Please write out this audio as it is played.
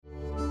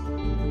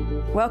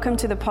Welcome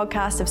to the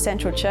podcast of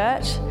Central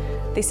Church.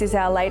 This is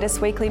our latest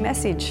weekly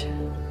message.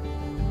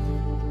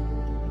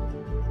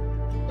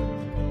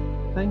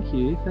 Thank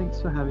you. Thanks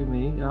for having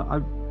me.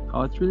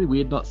 It's really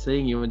weird not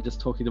seeing you and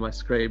just talking to my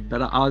screen,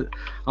 but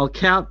I'll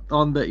count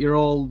on that you're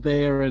all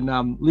there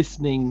and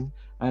listening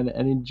and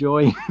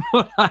enjoying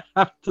what I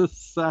have to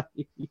say.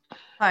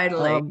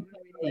 Totally.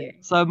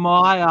 So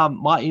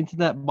my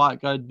internet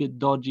might go a bit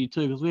dodgy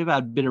too, because we've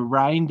had a bit of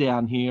rain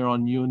down here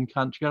on Yuin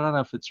country. I don't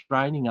know if it's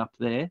raining up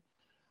there,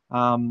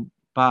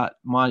 but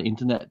my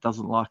internet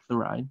doesn't like the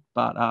rain.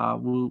 But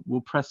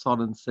we'll press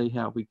on and see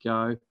how we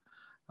go.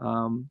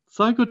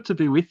 So good to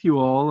be with you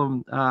all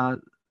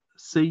and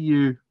see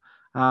you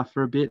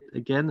for a bit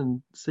again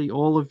and see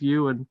all of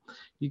you, and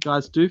you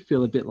guys do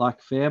feel a bit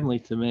like family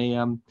to me.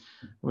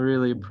 We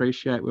really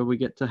appreciate where we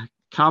get to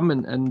come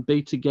and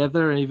be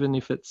together, even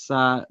if it's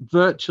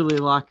virtually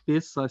like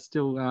this. I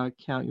still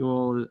count you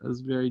all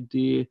as very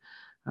dear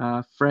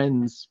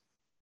friends.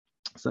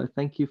 So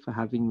thank you for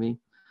having me.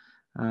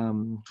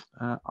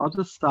 I'll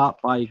just start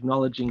by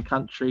acknowledging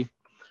country,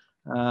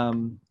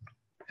 and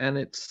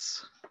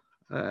there's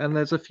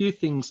a few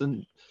things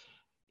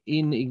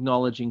in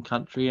acknowledging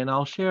country, and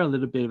I'll share a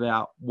little bit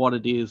about what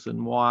it is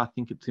and why I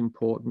think it's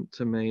important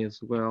to me as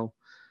well.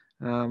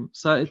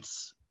 So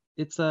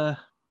it's a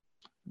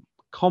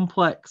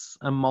complex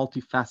and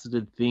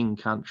multifaceted thing,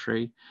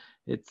 country.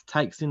 It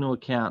takes into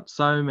account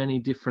so many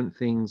different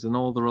things and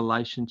all the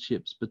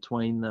relationships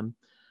between them.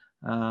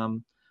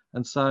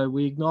 And so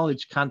we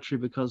acknowledge country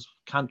because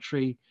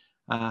country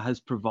has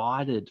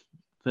provided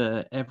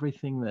for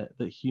everything that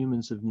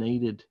humans have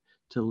needed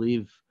to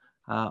live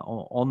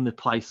on the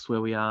place where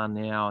we are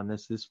now. And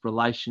there's this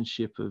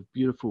relationship of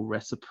beautiful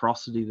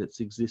reciprocity that's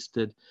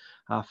existed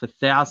for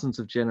thousands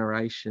of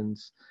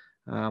generations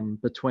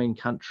between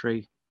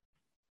country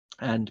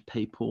and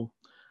people.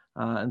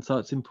 And so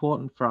it's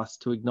important for us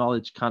to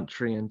acknowledge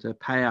country and to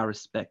pay our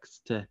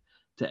respects to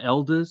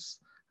elders,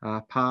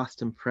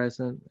 past and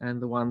present,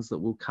 and the ones that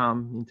will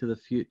come into the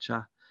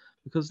future,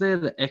 because they're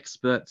the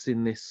experts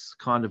in this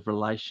kind of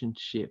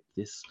relationship,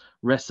 this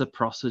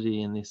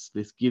reciprocity and this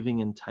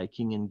giving and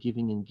taking and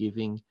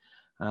giving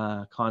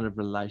kind of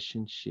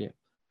relationship.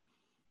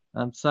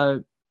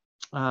 So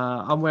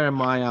I'm wearing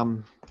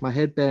my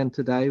headband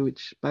today,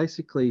 which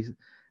basically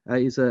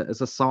is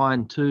a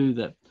sign too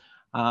that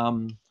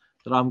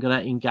that I'm going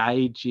to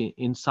engage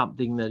in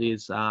something that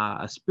is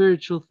a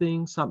spiritual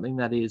thing, something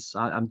that is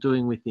I'm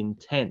doing with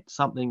intent,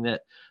 something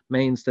that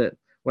means that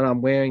when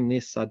I'm wearing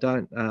this, I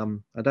don't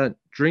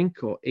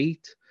drink or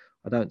eat,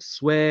 I don't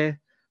swear,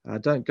 I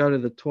don't go to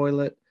the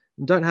toilet,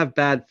 and don't have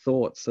bad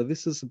thoughts. So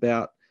this is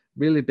about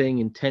really being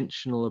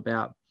intentional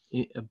about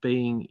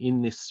being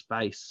in this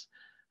space,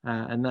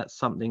 and that's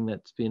something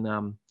that's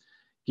been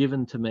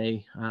given to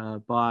me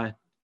by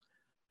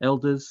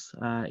elders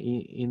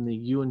in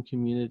the Yuin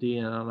community,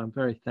 and I'm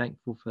very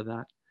thankful for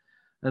that.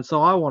 And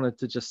so I wanted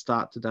to just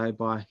start today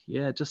by,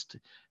 just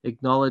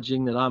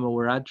acknowledging that I'm a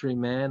Wiradjuri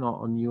man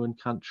on Yuin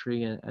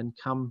country and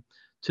come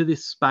to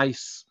this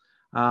space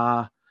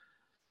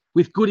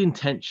with good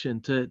intention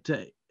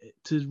to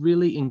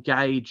really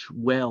engage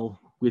well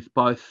with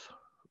both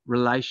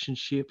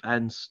relationship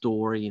and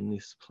story in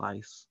this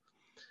place.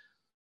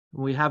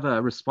 We have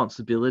a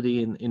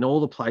responsibility in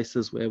all the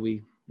places where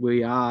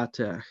we are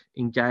to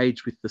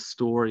engage with the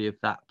story of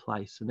that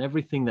place, and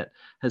everything that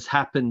has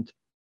happened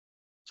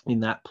in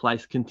that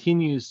place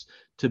continues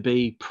to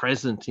be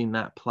present in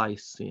that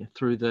place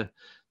through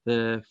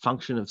the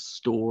function of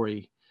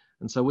story.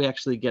 And so we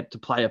actually get to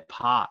play a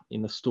part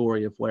in the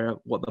story of wherever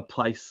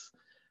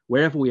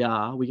we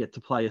are, we get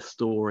to play a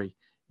story,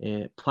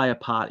 play a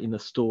part in the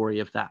story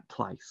of that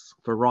place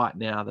for right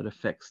now that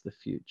affects the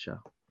future.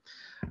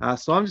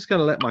 So I'm just going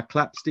to let my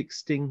clapstick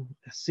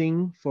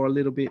sing for a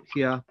little bit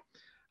here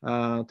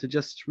to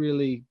just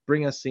really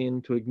bring us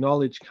in, to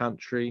acknowledge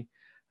country,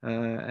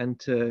 and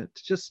to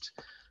just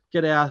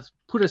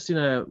put us in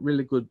a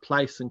really good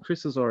place. And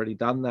Chris has already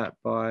done that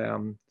by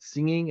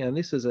singing, and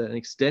this is an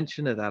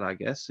extension of that, I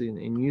guess,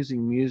 in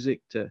using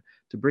music to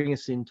bring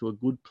us into a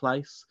good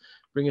place,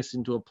 bring us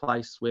into a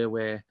place where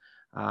we're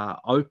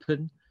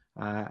open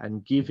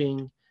and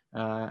giving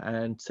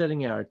and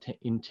setting our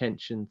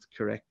intentions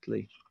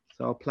correctly.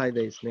 So I'll play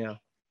these now.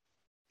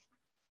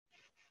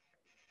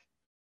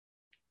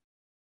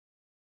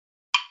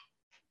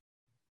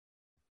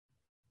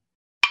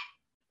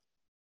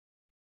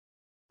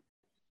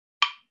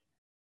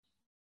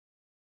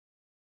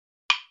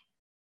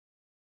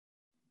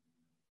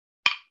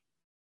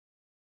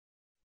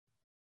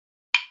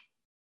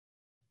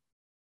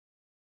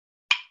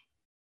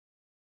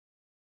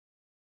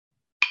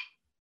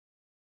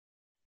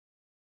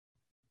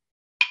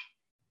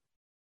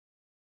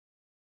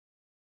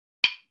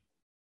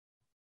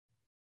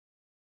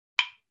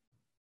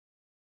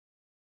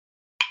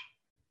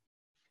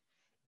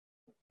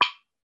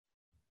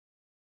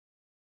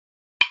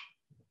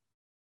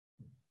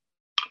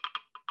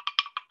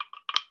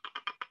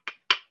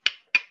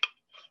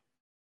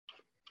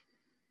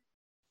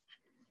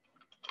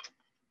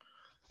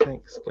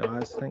 Thanks,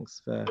 guys.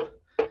 Thanks for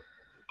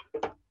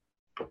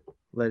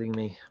letting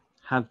me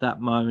have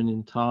that moment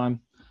in time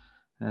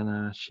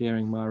and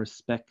sharing my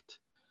respect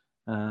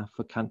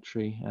for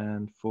country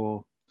and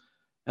for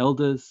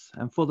elders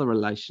and for the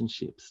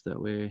relationships that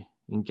we're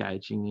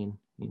engaging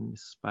in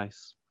this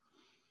space.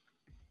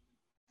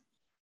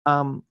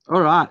 All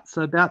right,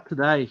 so about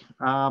today,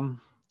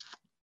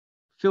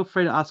 feel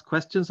free to ask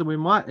questions, and we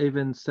might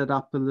even set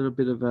up a little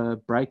bit of a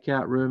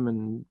breakout room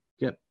and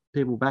get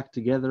people back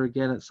together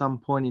again at some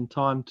point in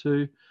time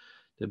too,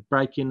 to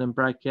break in and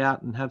break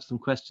out and have some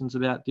questions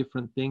about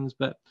different things.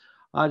 But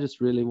I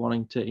just really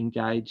wanting to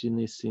engage in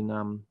this in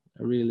a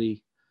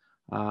really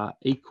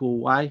equal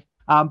way.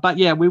 But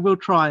yeah, we will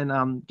try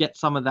and get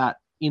some of that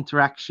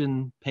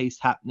interaction piece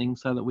happening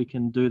so that we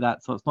can do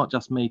that. So it's not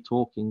just me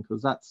talking,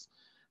 because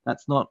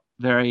that's not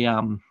very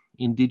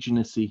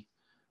Indigenous-y.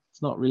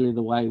 It's not really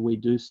the way we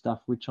do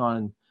stuff. We try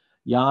and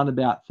yarn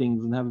about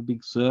things and have a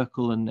big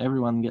circle, and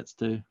everyone gets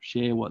to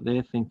share what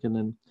they're thinking.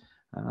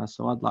 And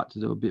so I'd like to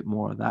do a bit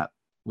more of that,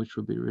 which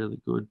would be really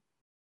good.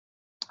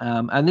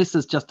 And this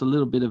is just a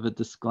little bit of a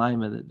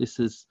disclaimer that this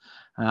is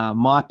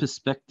my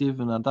perspective,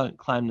 and I don't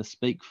claim to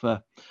speak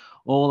for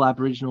all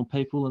Aboriginal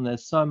people. And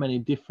there's so many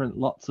different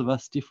lots of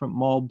us, different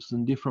mobs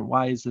and different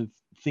ways of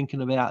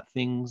thinking about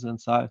things. And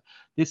so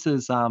this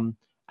is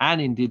an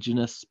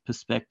Indigenous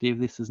perspective.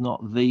 This is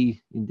not the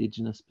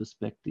Indigenous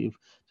perspective.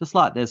 Just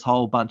like there's a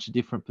whole bunch of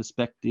different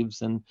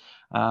perspectives, and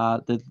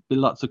there'd be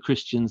lots of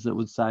Christians that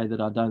would say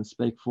that I don't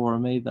speak for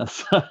them either.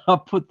 So I'll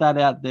put that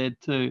out there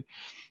too,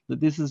 that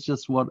this is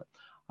just what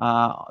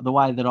the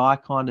way that I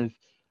kind of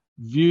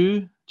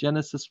view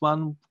Genesis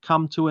 1,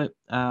 come to it,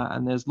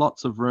 and there's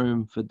lots of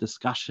room for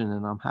discussion,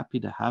 and I'm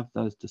happy to have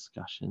those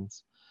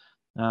discussions.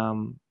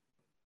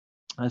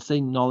 I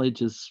see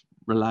knowledge as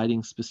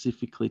relating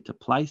specifically to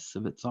place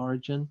of its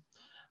origin,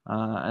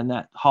 and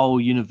that whole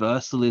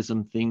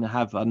universalism thing, to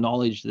have a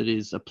knowledge that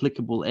is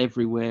applicable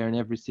everywhere in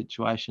every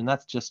situation,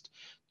 that's just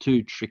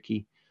too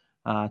tricky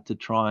to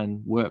try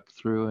and work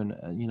through.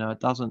 And it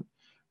doesn't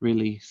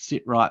really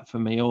sit right for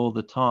me all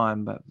the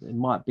time. But it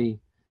might be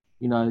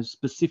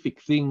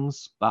specific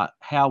things, but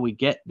how we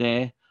get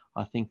there,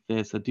 I think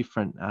there's a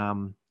different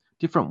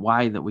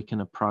way that we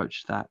can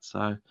approach that.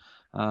 So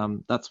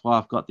that's why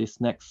I've got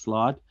this next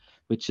slide,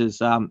 which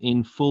is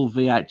in full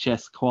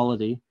VHS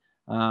quality.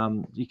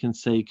 You can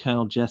see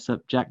Colonel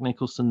Jessup, Jack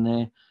Nicholson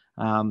there.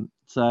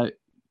 So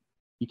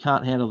you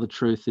can't handle the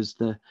truth is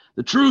the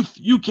truth.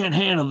 You can't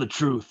handle the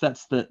truth.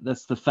 That's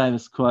the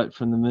famous quote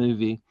from the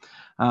movie.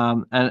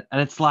 And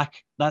it's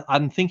like that.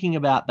 I'm thinking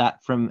about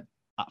that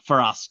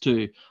for us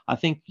too. I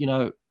think,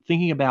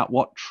 thinking about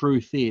what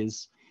truth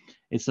is,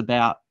 it's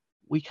about,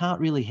 we can't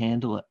really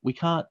handle it. We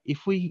can't,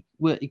 if we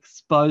were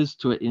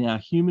exposed to it in our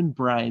human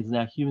brains and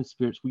our human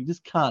spirits, we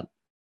just can't.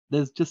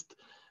 There's just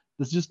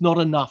not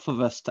enough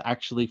of us to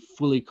actually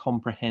fully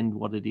comprehend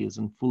what it is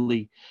and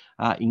fully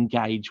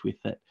engage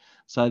with it.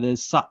 So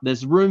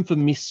there's room for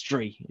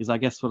mystery, is I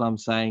guess what I'm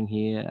saying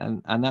here,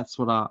 and that's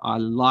what I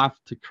like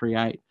to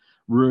create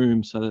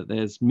room, so that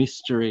there's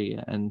mystery,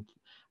 and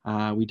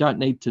we don't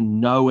need to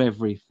know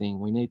everything.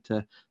 We need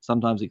to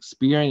sometimes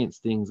experience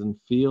things and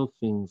feel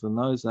things, and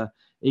those are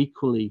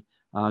equally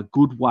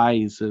good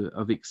ways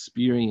of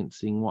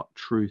experiencing what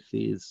truth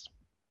is.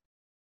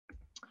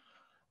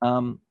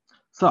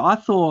 So I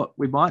thought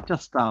we might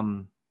just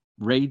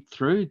read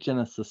through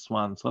Genesis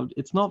 1. So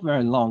it's not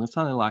very long. It's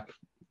only like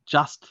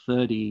just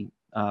 30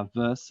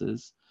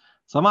 verses.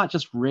 So I might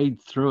just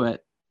read through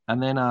it,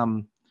 and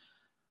then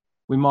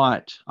we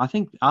might, I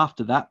think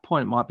after that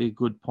point, it might be a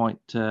good point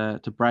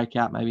to break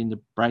out, maybe into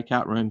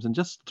breakout rooms, and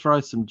just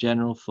throw some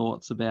general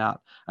thoughts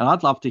about. And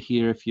I'd love to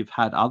hear if you've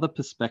had other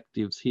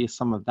perspectives, hear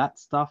some of that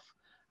stuff,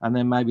 and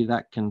then maybe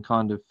that can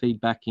kind of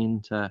feed back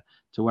into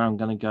where I'm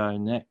going to go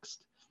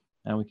next.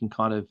 And we can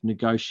kind of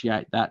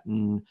negotiate that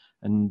and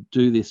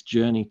do this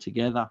journey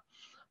together.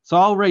 So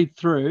I'll read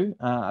through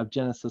of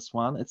Genesis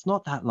 1. It's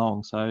not that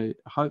long, so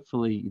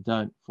hopefully you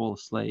don't fall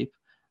asleep.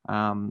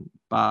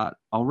 But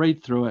I'll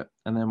read through it,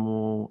 and then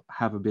we'll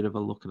have a bit of a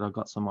look at. I've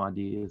got some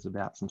ideas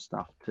about some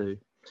stuff too.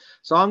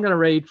 So I'm going to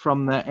read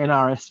from the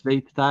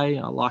NRSV today.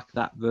 I like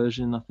that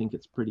version. I think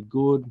it's pretty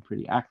good,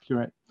 pretty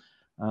accurate.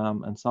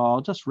 And so I'll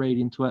just read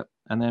into it,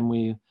 and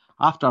then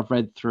after I've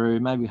read through,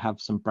 maybe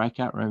have some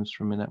breakout rooms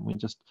for a minute, and we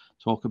just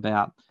talk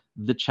about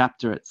the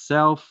chapter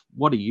itself.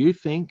 What do you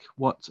think?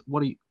 What's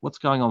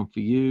going on for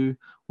you?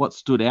 What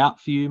stood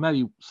out for you?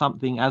 Maybe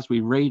something as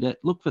we read it,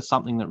 look for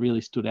something that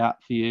really stood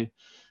out for you,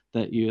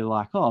 that you're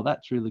like, oh,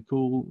 that's really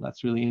cool.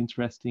 That's really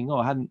interesting. Oh,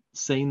 I hadn't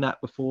seen that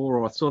before,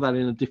 or I saw that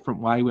in a different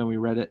way when we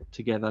read it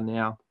together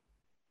now.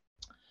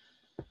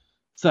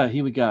 So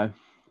here we go.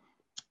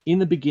 In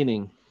the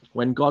beginning,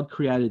 when God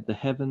created the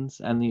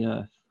heavens and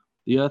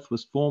the earth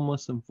was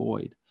formless and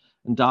void,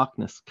 and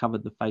darkness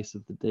covered the face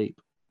of the deep,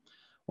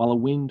 while a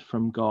wind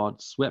from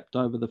God swept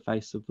over the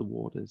face of the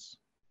waters.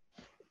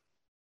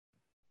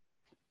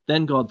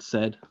 Then God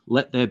said,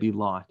 "Let there be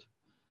light."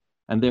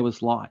 And there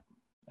was light.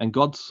 And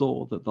God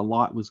saw that the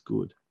light was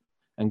good.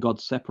 And God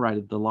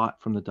separated the light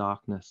from the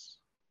darkness.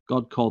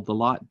 God called the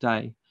light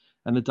day,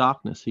 and the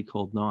darkness he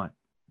called night.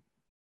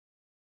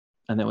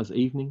 And there was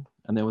evening,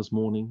 and there was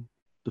morning,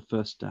 the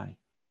first day.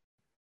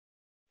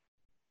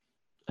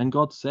 And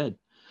God said,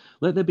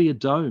 let there be a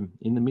dome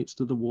in the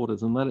midst of the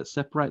waters, and let it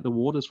separate the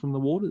waters from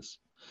the waters.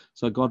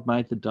 So God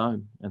made the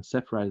dome and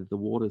separated the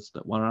waters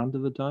that were under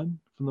the dome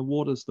from the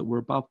waters that were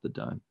above the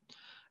dome.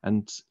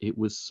 And it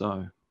was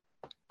so.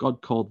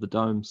 God called the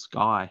dome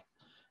sky,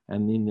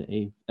 and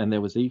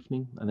there was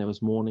evening, and there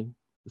was morning,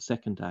 the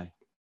second day.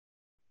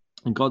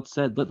 And God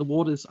said, let the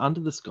waters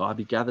under the sky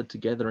be gathered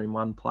together in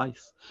one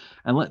place,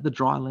 and let the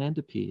dry land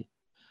appear.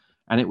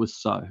 And it was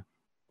so.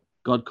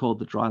 God called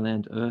the dry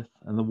land earth,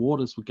 and the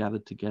waters were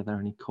gathered together,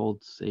 and he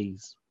called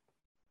seas.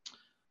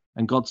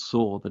 And God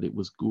saw that it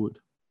was good.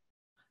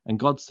 And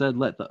God said,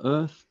 let the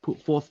earth put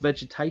forth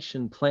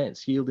vegetation,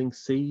 plants yielding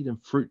seed,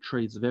 and fruit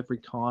trees of every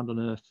kind on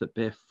earth that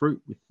bear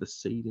fruit with the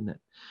seed in it.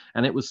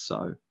 And it was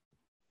so.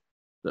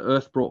 The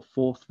earth brought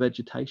forth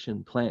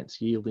vegetation,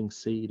 plants yielding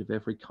seed of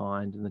every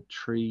kind, and the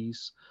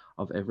trees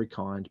of every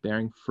kind,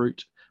 bearing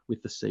fruit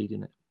with the seed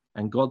in it.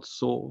 And God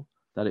saw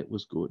that it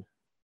was good.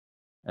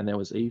 And there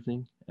was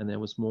evening, and there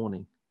was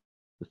morning,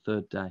 the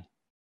third day.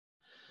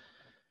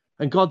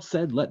 And God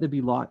said, let there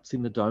be lights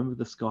in the dome of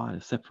the sky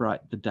to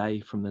separate the day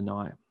from the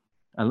night,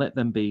 and let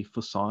them be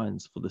for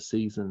signs for the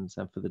seasons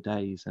and for the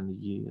days and the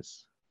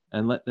years.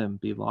 And let them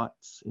be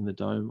lights in the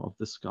dome of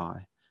the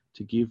sky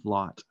to give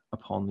light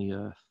upon the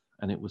earth.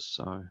 And it was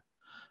so.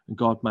 And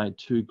God made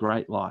two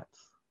great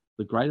lights,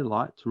 the greater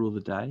light to rule the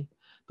day,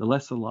 the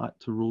lesser light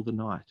to rule the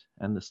night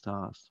and the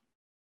stars.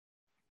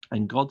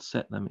 And God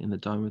set them in the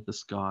dome of the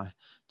sky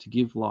to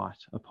give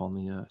light upon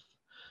the earth,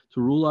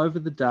 to rule over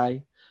the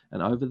day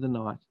and over the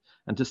night,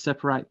 and to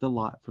separate the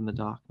light from the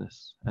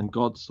darkness. And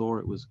God saw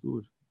it was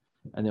good.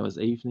 And there was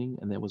evening,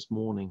 and there was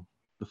morning,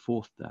 the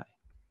fourth day.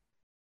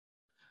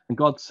 And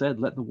God said,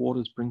 let the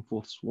waters bring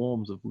forth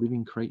swarms of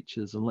living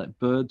creatures, and let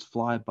birds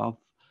fly above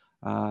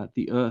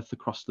the earth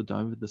across the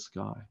dome of the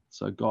sky.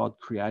 So God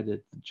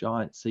created the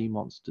giant sea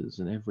monsters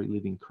and every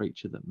living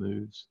creature that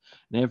moves,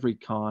 and every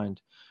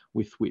kind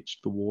with which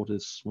the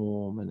waters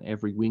swarm, and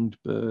every winged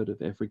bird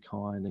of every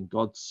kind. And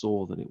God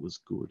saw that it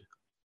was good.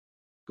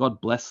 God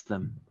blessed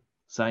them,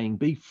 saying,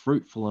 be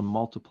fruitful and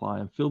multiply,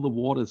 and fill the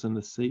waters and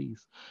the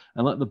seas,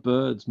 and let the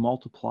birds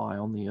multiply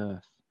on the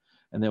earth.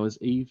 And there was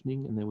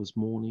evening, and there was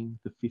morning,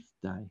 the fifth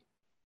day.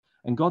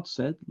 And God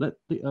said, let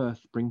the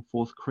earth bring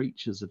forth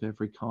creatures of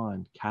every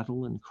kind,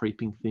 cattle and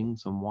creeping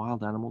things, and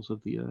wild animals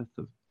of the earth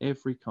of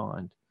every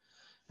kind.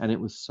 And it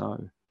was so.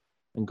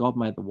 And God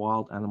made the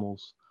wild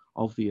animals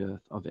of the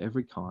earth of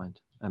every kind,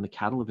 and the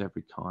cattle of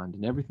every kind,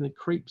 and everything that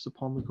creeps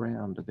upon the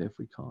ground of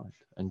every kind.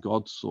 And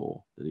God saw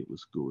that it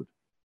was good.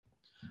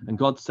 And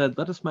God said,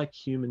 let us make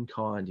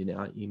humankind in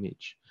our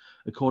image,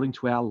 according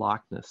to our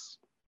likeness,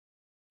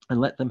 and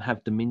let them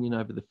have dominion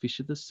over the fish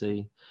of the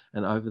sea,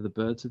 and over the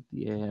birds of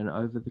the air, and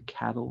over the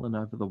cattle, and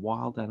over the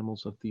wild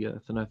animals of the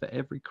earth, and over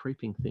every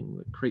creeping thing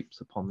that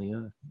creeps upon the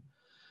earth.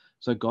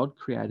 So God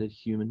created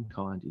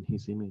humankind in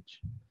his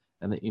image,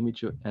 and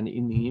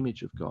in the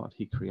image of God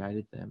he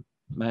created them.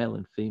 Male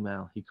and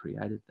female he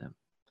created them.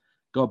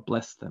 God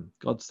blessed them.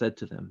 God said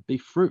to them, be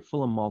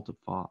fruitful and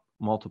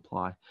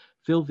multiply,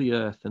 fill the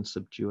earth and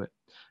subdue it,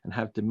 and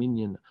have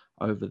dominion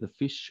over the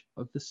fish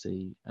of the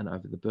sea, and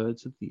over the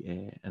birds of the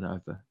air, and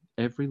over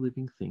every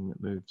living thing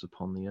that moves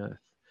upon the earth.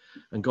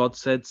 And God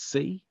said,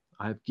 see,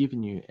 I have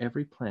given you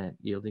every plant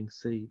yielding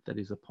seed that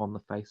is upon the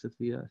face of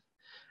the earth,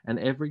 and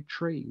every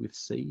tree with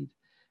seed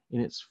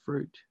in its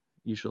fruit.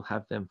 You shall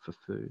have them for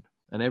food.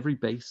 And every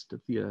beast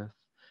of the earth,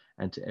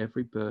 and to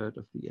every bird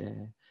of the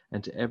air,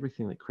 and to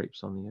everything that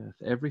creeps on the earth,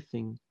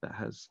 everything that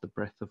has the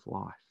breath of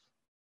life,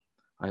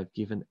 I have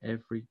given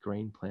every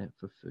green plant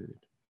for food.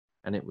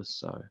 And it was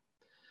so.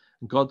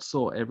 And God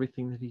saw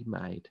everything that he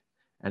made,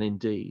 and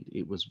indeed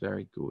it was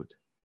very good.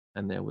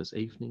 And there was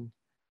evening,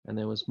 and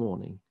there was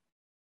morning,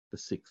 the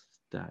sixth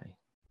day.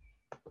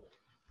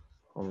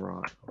 All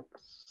right,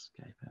 let's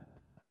escape out.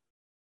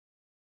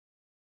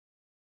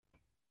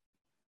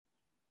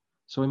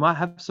 So we might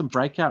have some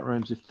breakout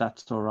rooms if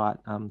that's all right.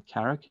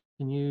 Kara,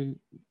 can you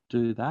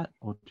do that,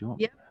 or do you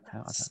want? Yep,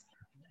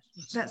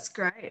 that's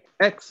great.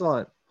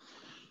 Excellent.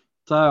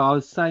 So I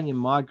was saying in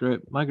my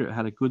group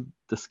had a good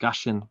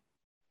discussion,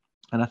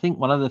 and I think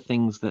one of the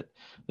things that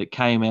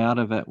came out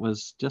of it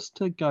was just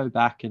to go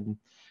back, and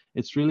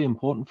it's really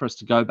important for us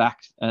to go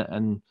back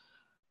and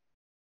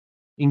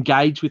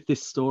engage with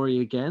this story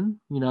again,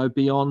 you know,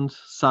 beyond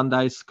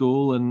Sunday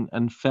school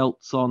and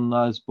felts on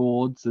those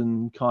boards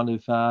and kind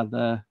of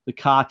the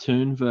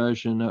cartoon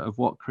version of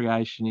what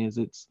creation is.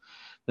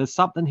 There's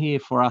something here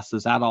for us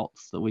as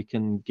adults that we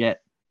can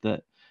get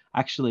that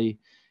actually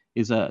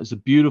is a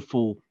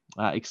beautiful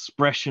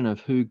expression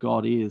of who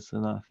God is.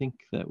 And I think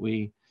that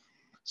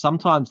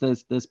sometimes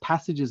there's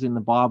passages in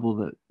the Bible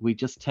that we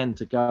just tend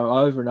to go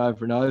over and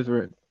over and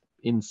over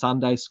in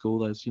Sunday school.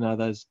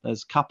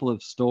 There's couple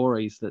of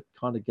stories that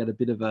kind of get a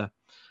bit of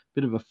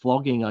a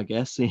flogging, I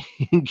guess,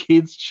 in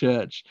kids'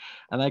 church,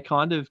 and they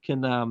kind of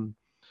can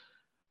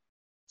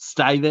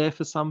stay there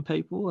for some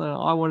people. And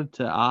I wanted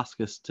to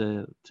ask us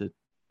to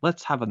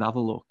let's have another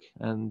look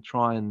and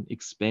try and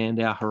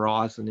expand our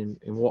horizon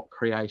in what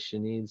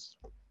creation is.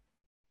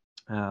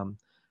 And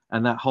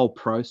that whole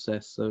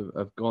process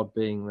of God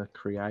being the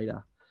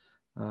creator.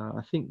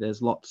 I think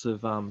there's lots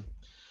of,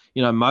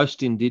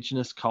 most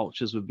Indigenous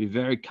cultures would be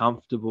very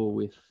comfortable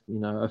with,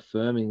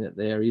 affirming that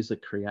there is a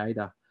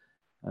creator.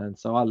 And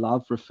so I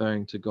love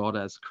referring to God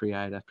as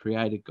creator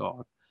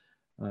God.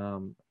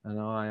 And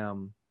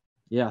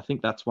I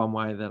think that's one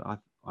way that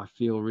I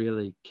feel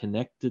really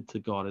connected to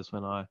God, is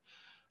when I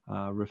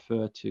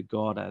refer to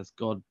God as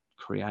God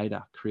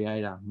creator,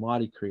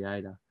 mighty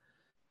creator.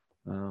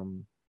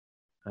 And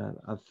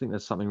I think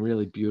there's something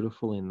really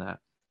beautiful in that.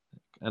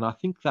 And I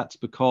think that's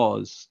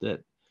because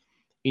that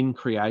in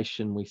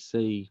creation we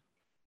see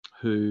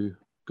who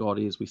God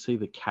is. We see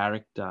the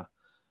character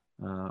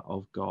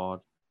of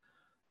God.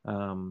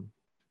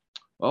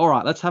 All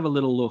right, let's have a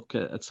little look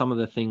at some of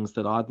the things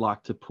that I'd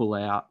like to pull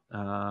out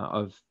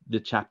of the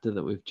chapter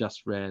that we've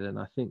just read. And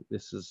I think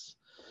this is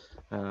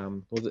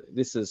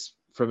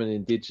from an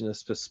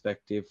Indigenous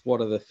perspective. What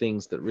are the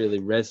things that really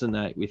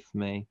resonate with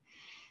me?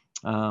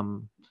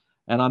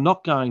 And I'm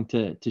not going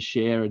to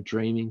share a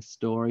dreaming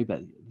story,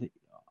 but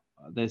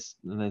there's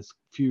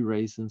few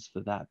reasons for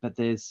that. But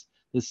there's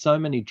so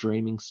many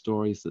dreaming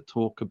stories that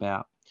talk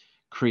about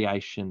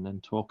creation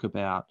and talk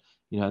about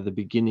the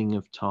beginning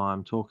of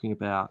time, talking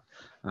about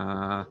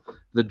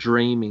the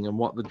dreaming and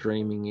what the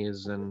dreaming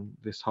is, and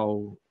this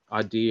whole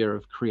idea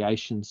of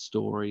creation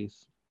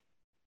stories.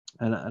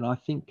 And I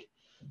think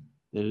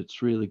that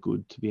it's really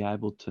good to be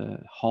able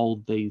to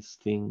hold these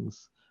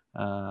things.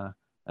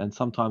 And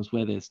sometimes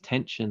where there's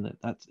tension,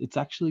 it's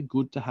actually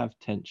good to have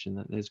tension,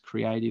 that there's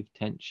creative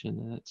tension,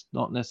 and it's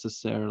not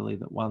necessarily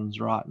that one's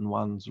right and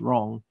one's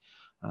wrong,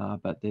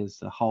 but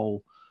there's a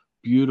whole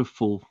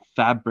beautiful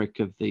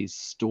fabric of these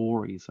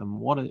stories, and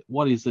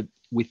what is it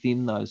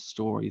within those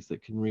stories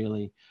that can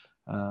really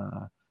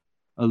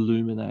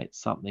illuminate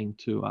something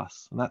to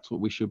us. And that's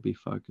what we should be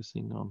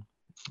focusing on.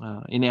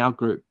 In our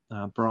group,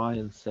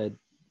 Brian said,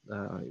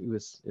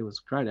 it was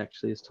great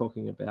actually, is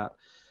talking about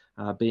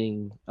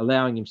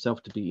allowing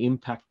himself to be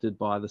impacted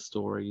by the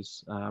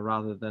stories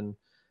rather than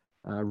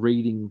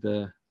reading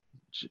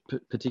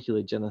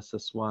particularly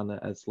Genesis 1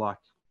 as like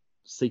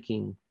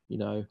seeking,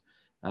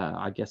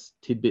 I guess,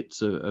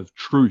 tidbits of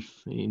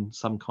truth in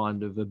some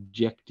kind of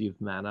objective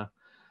manner.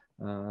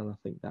 And I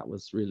think that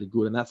was really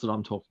good. And that's what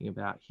I'm talking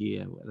about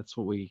here. That's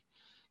what we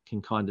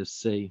can kind of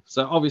see.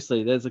 So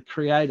obviously there's a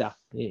creator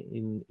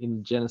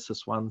in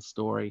Genesis 1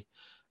 story,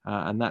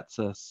 and that's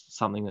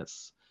something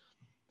that's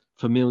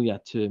familiar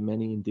to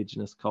many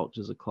Indigenous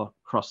cultures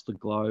across the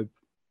globe.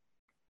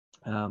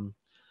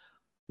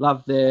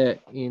 Love there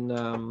in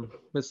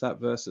where's that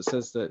verse? It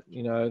says that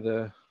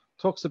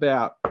talks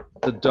about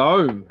the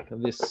dome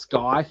of this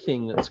sky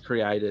thing that's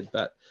created,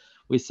 but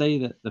we see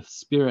that the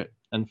spirit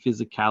and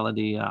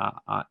physicality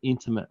are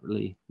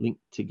intimately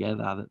linked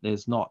together. That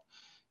there's not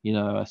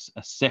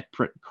a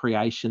separate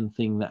creation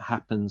thing that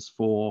happens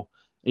for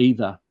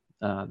either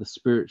the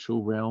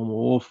spiritual realm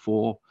or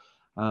for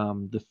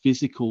the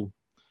physical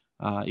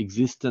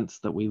existence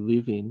that we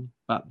live in,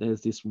 but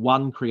there's this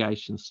one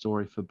creation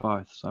story for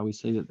both. So we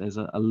see that there's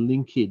a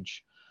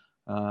linkage,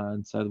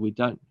 and so we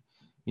don't,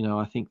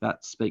 I think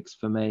that speaks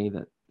for me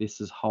that this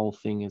whole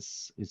thing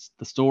is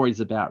the story's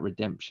about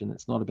redemption.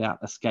 It's not about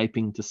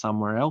escaping to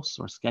somewhere else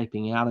or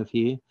escaping out of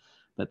here,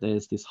 but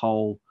there's this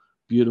whole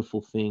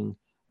beautiful thing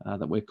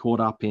that we're caught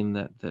up in,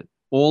 that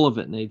all of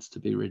it needs to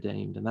be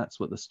redeemed, and that's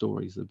what the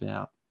story's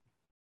about.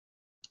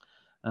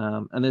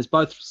 And there's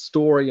both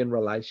story and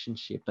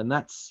relationship, and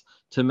that's,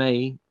 to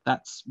me,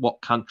 that's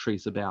what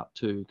country's about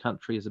too.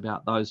 Country is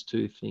about those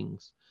two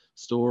things,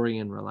 story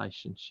and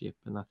relationship,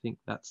 and I think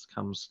that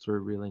comes through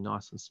really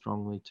nice and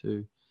strongly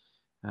too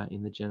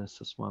in the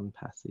Genesis 1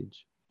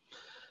 passage.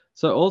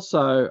 So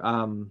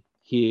also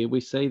here we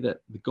see that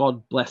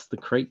God blessed the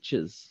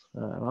creatures,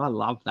 and I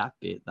love that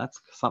bit.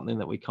 That's something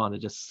that we kind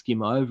of just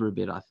skim over a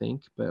bit, I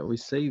think, but we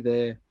see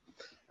there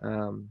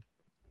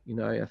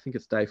I think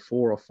it's day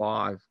 4 or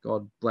 5,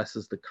 God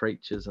blesses the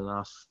creatures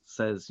and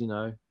says,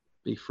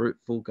 be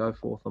fruitful, go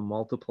forth and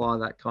multiply,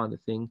 that kind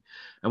of thing.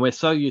 And we're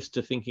so used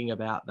to thinking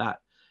about that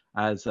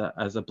as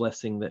a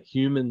blessing that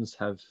humans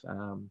have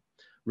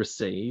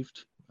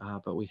received,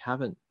 but we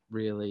haven't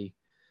really,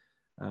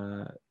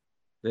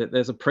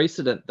 there's a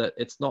precedent that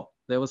it's not,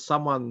 there was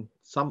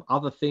some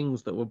other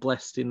things that were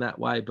blessed in that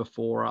way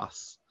before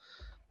us.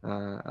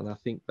 And I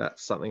think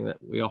that's something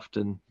that we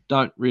often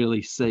don't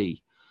really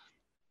see.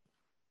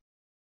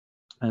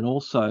 And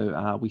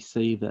also we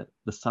see that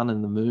the sun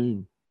and the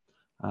moon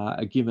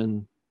are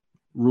given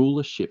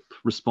rulership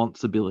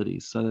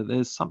responsibilities. So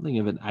there's something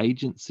of an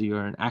agency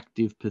or an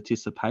active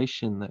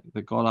participation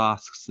that God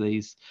asks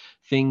these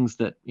things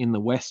that in the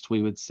West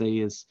we would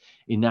see as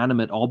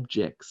inanimate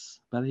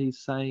objects. But he's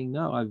saying,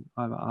 no,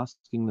 I'm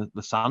asking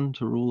the sun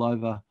to rule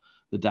over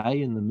the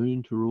day and the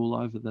moon to rule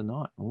over the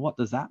night. Well, what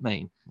does that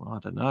mean? Well, I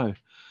don't know.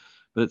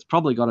 But it's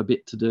probably got a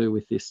bit to do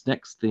with this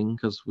next thing,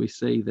 because we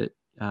see that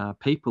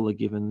people are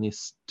given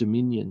this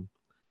dominion.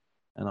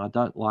 And I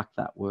don't like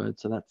that word.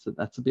 So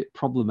that's a bit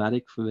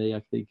problematic for me, I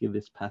think, in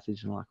this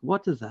passage. And like,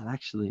 what does that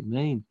actually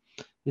mean?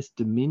 This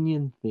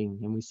dominion thing.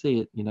 And we see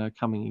it,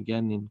 coming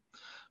again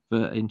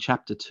in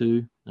chapter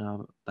 2.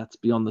 That's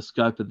beyond the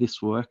scope of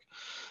this work.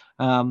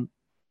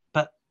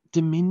 But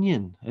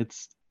dominion,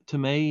 to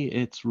me,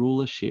 it's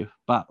rulership,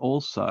 but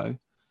also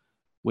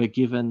we're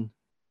given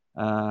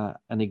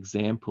an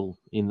example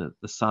in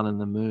the sun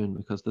and the moon,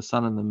 because the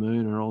sun and the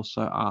moon are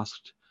also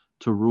asked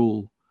to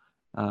rule.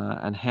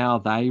 And how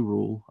they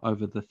rule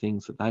over the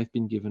things that they've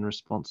been given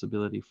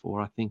responsibility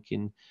for, I think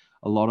in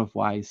a lot of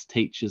ways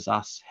teaches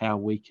us how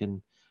we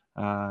can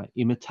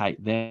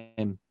imitate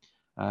them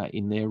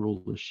in their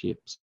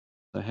rulerships.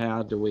 So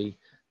how do we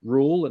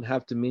rule and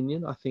have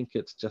dominion? I think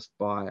it's just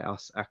by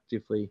us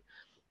actively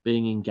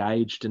being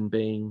engaged and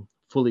being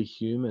fully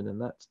human.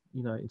 And that,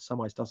 in some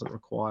ways doesn't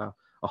require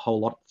a whole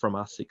lot from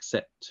us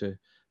except to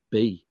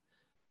be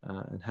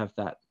and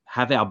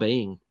have our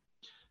being.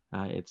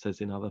 It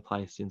says in other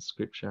places in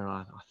Scripture, and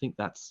I think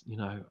that's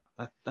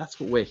that's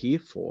what we're here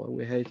for.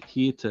 We're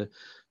here to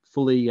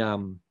fully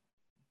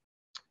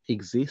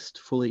exist,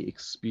 fully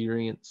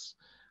experience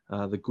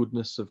the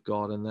goodness of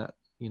God, and that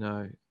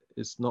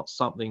is not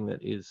something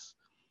that is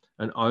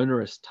an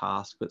onerous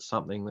task, but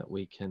something that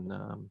we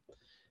can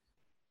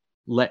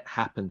let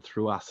happen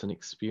through us and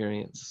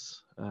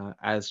experience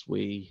as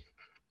we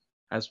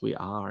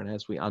are, and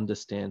as we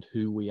understand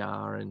who we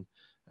are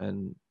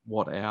and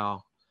what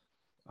our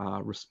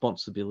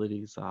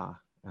responsibilities are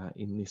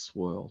in this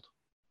world.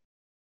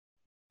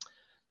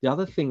 The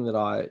other thing that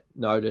I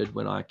noted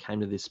when I came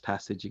to this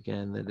passage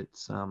again, that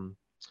it's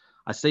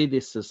I see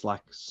this as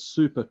like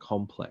super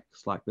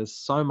complex. Like there's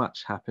so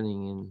much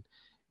happening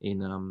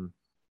in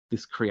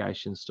this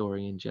creation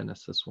story in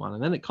Genesis 1,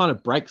 and then it kind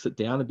of breaks it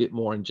down a bit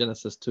more in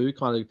Genesis 2.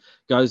 Kind of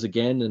goes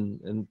again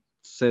and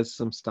says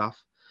some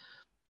stuff,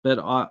 but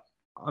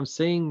I'm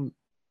seeing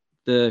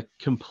the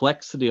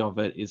complexity of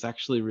it is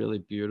actually really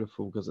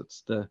beautiful, because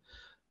it's the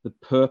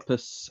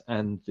purpose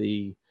and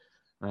the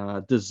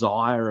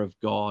desire of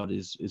God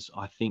is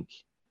I think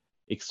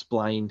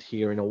explained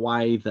here in a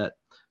way that,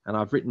 and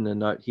I've written a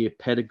note here,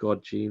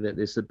 pedagogy, that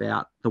is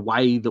about the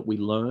way that we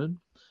learn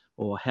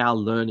or how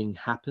learning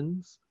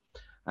happens.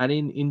 And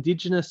in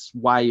Indigenous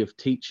way of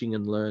teaching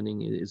and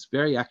learning is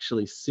very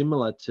actually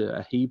similar to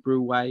a Hebrew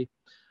way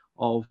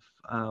of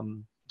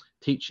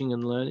teaching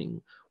and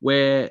learning,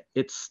 where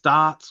it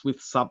starts with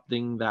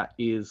something that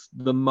is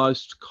the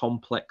most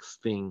complex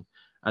thing,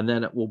 and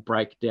then it will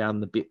break down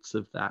the bits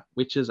of that,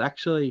 which is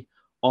actually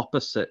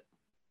opposite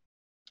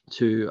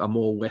to a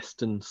more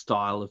Western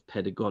style of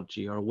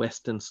pedagogy or a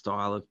Western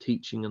style of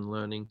teaching and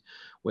learning,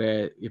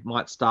 where it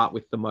might start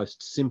with the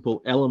most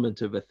simple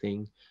element of a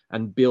thing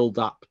and build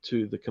up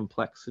to the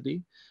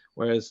complexity,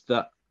 whereas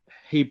the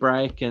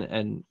Hebraic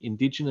and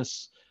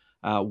Indigenous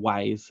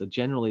ways are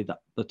generally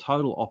the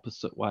total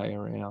opposite way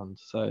around.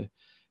 So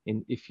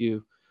if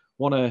you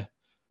want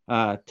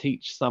to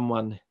teach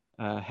someone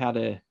how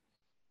to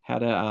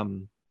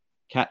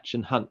catch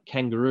and hunt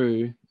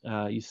kangaroo,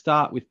 you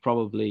start with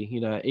probably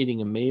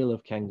eating a meal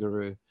of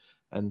kangaroo,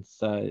 and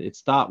so it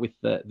start with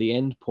the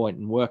end point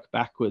and work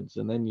backwards,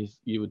 and then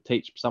you would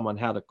teach someone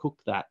how to cook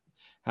that,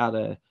 how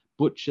to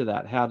butcher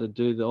that, how to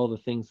do all the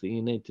things that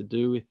you need to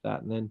do with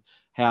that, and then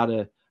how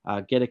to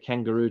get a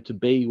kangaroo to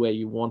be where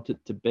you want it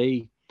to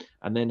be,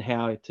 and then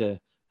how to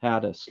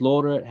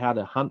slaughter it, how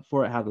to hunt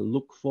for it, how to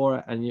look for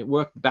it, and you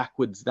work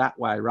backwards that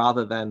way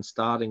rather than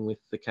starting with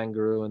the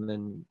kangaroo and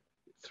then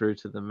through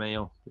to the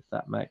meal, if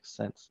that makes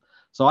sense.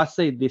 So I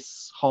see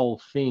this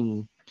whole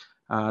thing,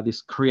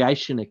 this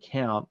creation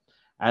account,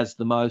 as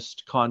the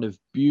most kind of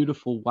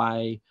beautiful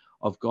way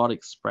of God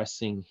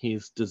expressing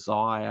his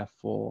desire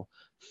for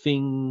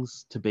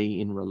things to be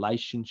in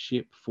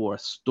relationship, for a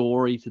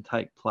story to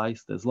take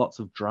place. There's lots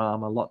of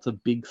drama, lots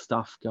of big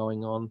stuff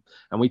going on.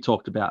 And we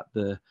talked about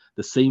the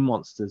sea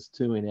monsters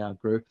too in our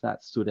group.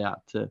 That stood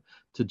out to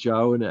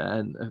Joe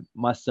and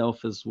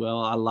myself as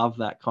well. I love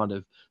that kind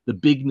of the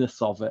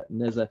bigness of it.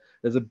 And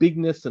there's a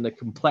bigness and a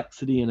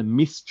complexity and a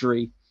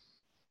mystery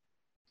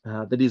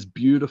that is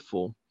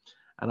beautiful.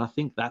 And I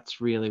think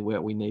that's really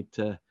where we need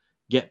to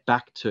get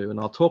back to. And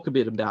I'll talk a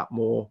bit about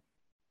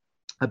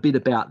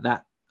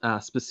that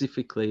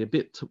specifically a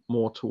bit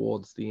more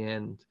towards the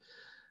end.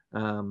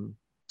 And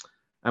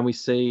we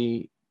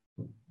see,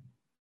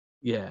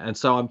 and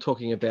so I'm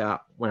talking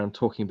about, when I'm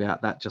talking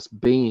about that just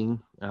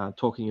being,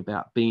 talking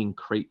about being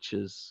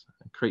creatures,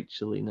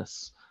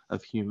 creatureliness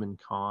of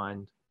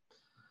humankind.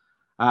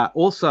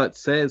 Also, it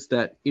says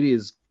that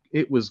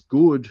it was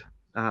good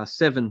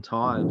 7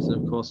 times,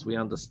 and of course we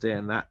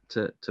understand that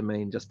to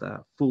mean just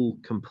a full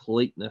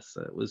completeness.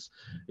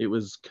 It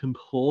was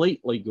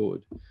completely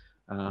good,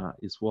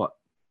 is what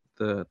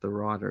the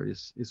writer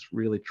is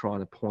really trying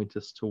to point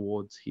us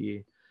towards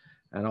here.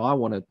 And I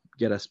want to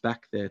get us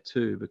back there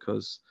too,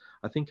 because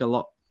I think a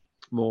lot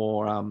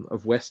more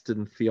of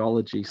Western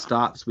theology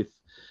starts with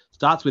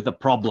a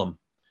problem,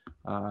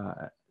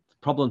 the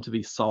problem to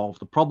be solved,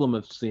 the problem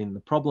of sin, the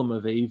problem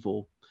of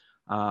evil,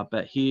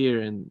 But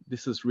here, and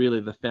this is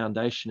really the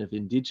foundation of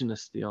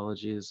Indigenous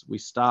theology, is we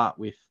start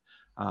with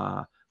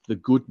the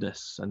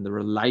goodness and the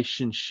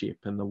relationship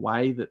and the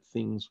way that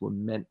things were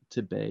meant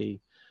to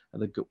be,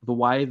 and the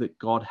way that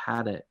God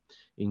had it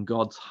in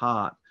God's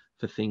heart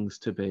for things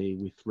to be,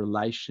 with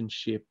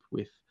relationship,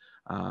 with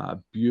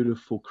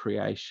beautiful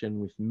creation,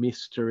 with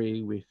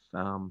mystery, with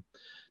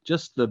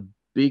just the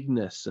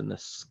bigness and the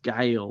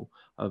scale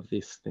of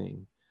this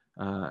thing,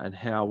 and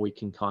how we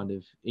can kind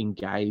of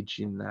engage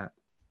in that.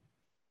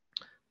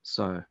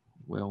 So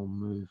we'll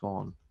move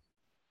on.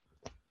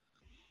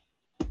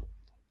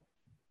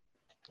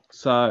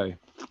 So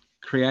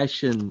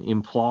creation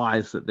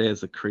implies that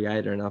there's a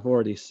creator, and I've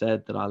already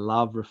said that I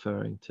love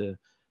referring to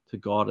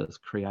God as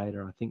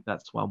creator. I think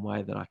that's one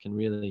way that I can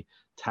really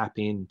tap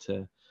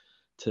into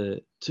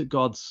to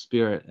God's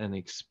spirit and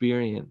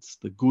experience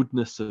the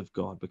goodness of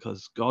God,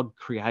 because God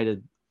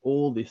created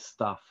all this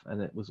stuff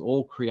and it was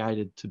all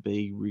created to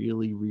be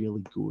really,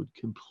 really good,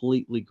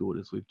 completely good,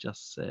 as we've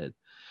just said.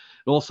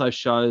 It also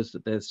shows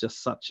that there's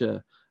just such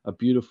a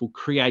beautiful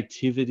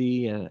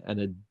creativity and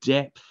a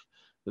depth,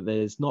 that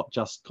there's not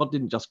just, God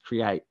didn't just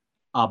create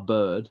a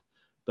bird,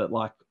 but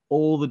like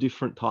all the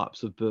different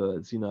types of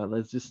birds. You know,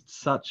 there's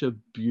just such a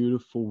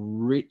beautiful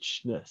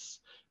richness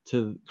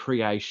to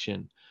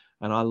creation.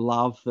 And I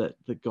love that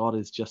God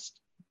is just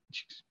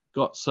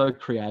got so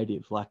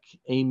creative, like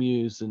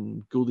emus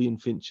and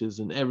Guldian finches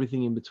and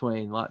everything in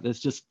between. Like there's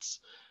just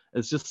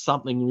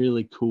something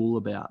really cool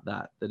about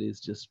that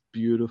is just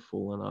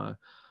beautiful. And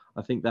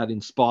I think that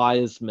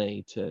inspires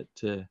me to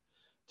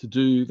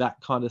do that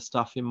kind of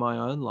stuff in my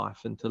own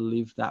life and to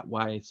live that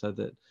way, so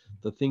that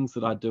the things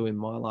that I do in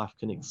my life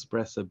can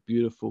express a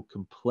beautiful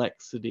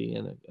complexity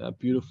and a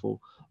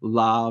beautiful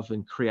love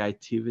and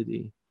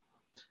creativity.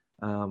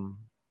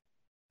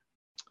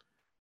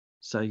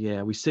 So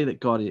yeah, we see that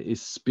God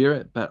is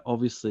spirit, but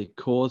obviously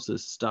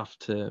causes stuff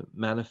to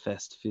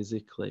manifest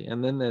physically.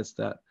 And then there's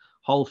that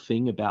whole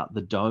thing about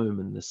the dome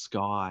and the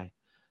sky,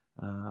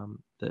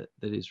 that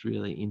is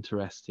really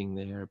interesting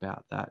there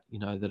about that, you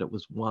know, that it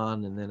was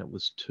one and then it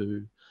was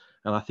two.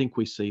 And I think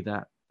we see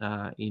that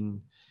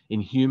in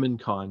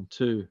humankind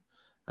too.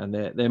 And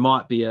there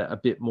might be a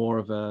bit more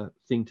of a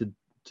thing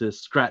to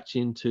scratch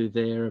into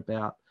there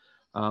about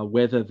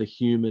whether the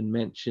human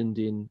mentioned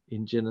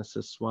in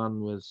Genesis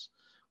 1 was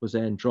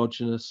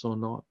androgynous or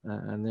not,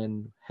 and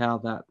then how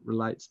that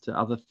relates to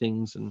other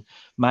things, and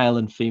male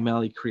and female,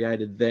 he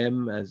created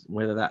them, as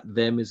whether that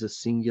them is a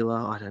singular,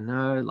 I don't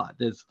know. Like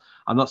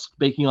I'm not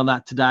speaking on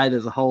that today.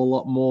 There's a whole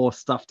lot more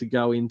stuff to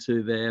go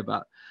into there,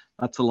 but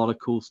that's a lot of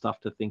cool stuff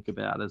to think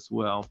about as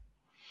well.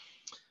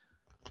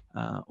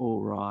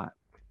 All right.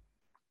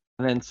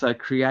 And then so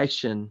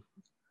creation,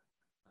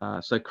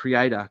 so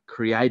creator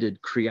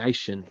created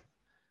creation,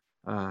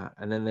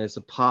 and then there's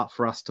a part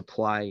for us to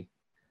play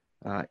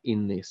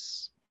in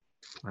this,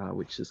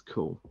 which is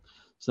cool.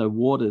 So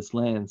waters,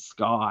 land,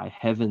 sky,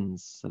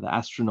 heavens, so the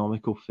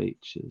astronomical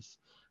features,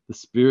 the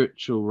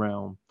spiritual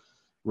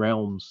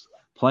realms,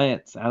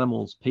 plants,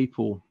 animals,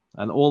 people,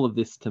 and all of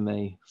this to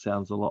me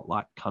sounds a lot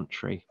like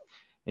country.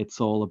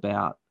 It's all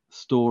about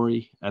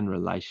story and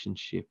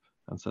relationship.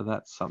 And so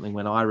that's something,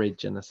 when I read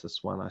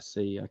Genesis 1, I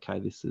see, okay,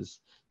 this is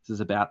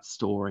about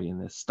story,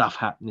 and there's stuff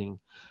happening,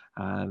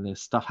 and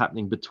there's stuff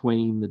happening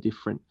between the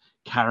different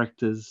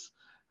characters.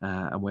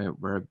 And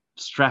we're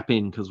strap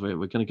in, because we're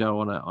going to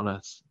go on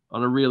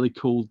a really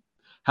cool,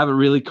 have a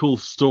really cool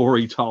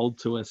story told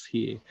to us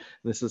here.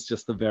 This is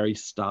just the very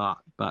start,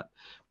 but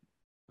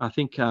I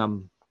think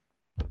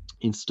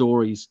in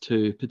stories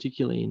too,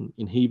 particularly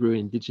in Hebrew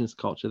Indigenous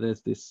culture, there's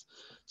this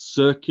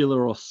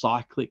circular or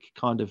cyclic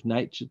kind of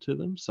nature to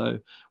them. So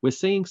we're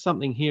seeing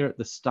something here at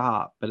the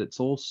start, but it's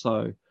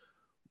also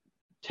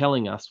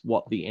telling us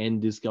what the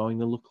end is going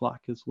to look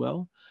like as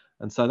well.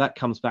 And so that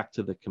comes back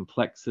to the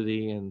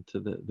complexity and to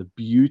the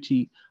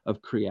beauty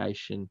of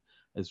creation,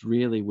 is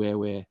really where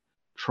we're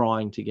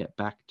trying to get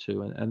back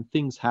to. And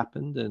things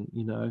happened, and,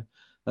 you know,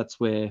 that's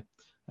where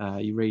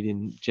you read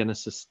in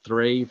Genesis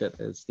 3 that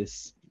there's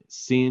this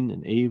sin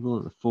and evil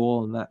and the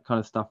fall and that kind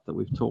of stuff that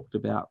we've talked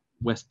about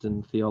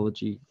Western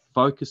theology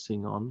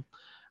focusing on.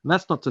 And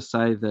that's not to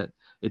say that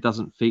it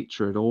doesn't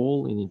feature at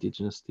all in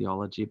Indigenous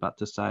theology, but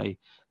to say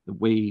that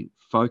we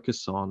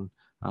focus on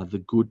the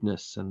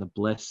goodness and the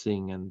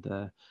blessing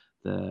and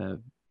the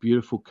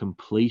beautiful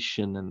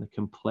completion and the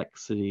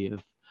complexity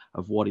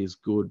of what is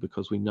good,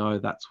 because we know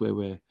that's where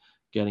we're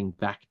getting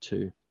back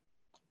to.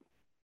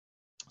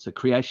 So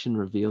creation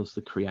reveals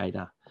the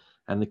creator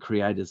and the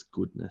creator's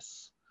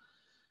goodness.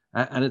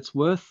 And it's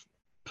worth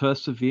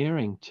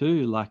persevering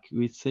too. Like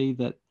we see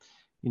that,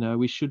 you know,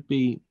 we should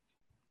be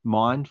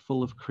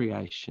mindful of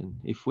creation.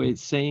 If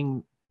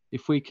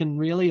we can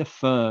really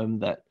affirm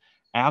that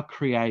our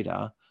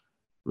creator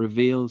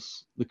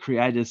reveals the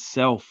creator's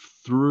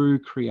self through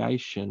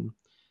creation,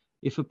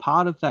 if a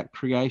part of that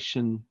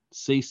creation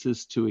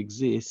ceases to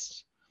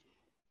exist,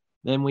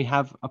 then we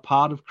have a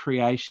part of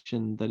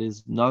creation that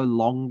is no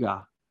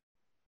longer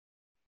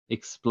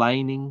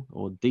explaining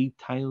or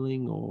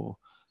detailing or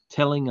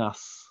telling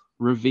us,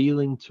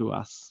 revealing to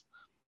us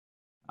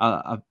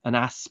an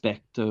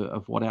aspect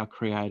of what our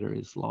Creator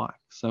is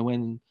like. So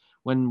when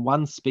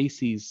one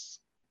species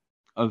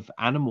of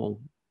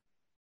animal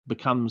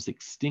becomes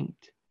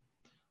extinct,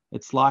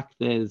 it's like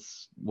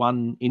there's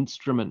one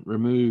instrument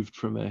removed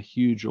from a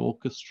huge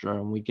orchestra,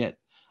 and we get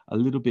a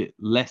little bit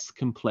less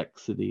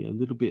complexity, a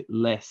little bit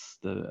less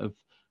of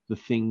the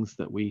things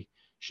that we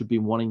should be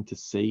wanting to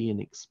see and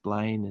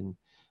explain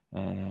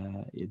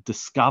and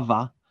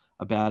discover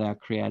about our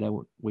Creator.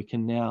 We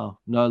can now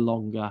no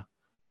longer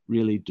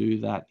really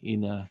do that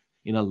in a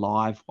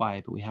live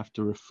way, but we have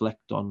to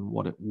reflect on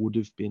what it would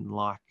have been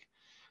like.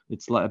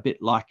 It's like a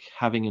bit like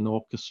having an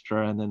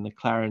orchestra and then the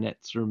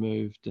clarinet's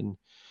removed, and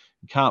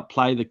you can't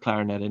play the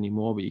clarinet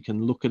anymore, but you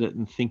can look at it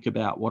and think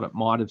about what it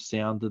might have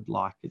sounded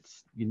like.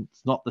 It's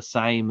not the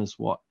same as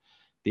what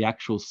the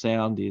actual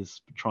sound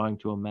is, trying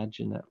to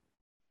imagine it.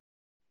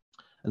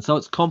 And so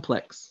it's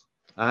complex.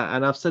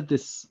 And I've said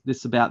this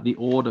about the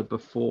order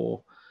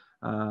before.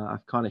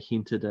 I've kind of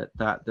hinted at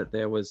that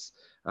there was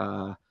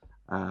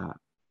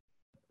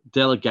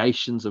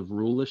delegations of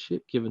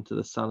rulership given to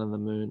the sun and the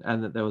moon,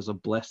 and that there was a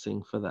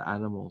blessing for the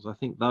animals. I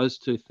think those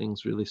two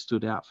things really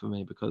stood out for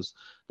me, because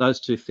those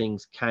two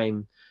things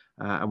came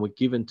and were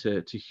given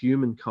to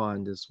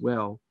humankind as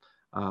well,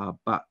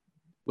 but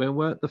we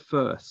weren't the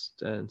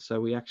first. And so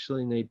we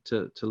actually need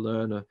to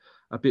learn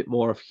a bit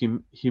more of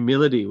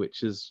humility,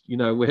 which is,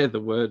 where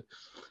the word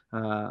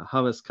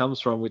hummus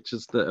comes from, which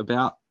is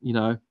about,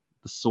 the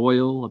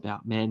soil,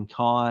 about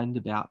mankind,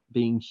 about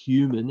being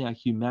human. Our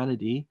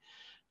humanity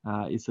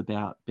is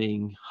about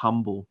being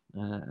humble,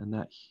 and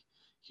that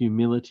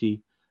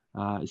humility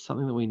is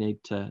something that we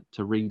need to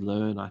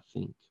relearn, I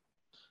think.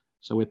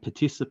 So we're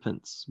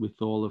participants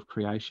with all of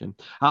creation.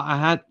 I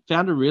had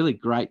found a really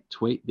great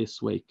tweet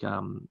this week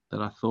that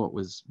I thought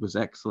was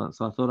excellent.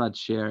 So I thought I'd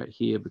share it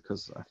here,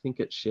 because I think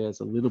it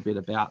shares a little bit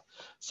about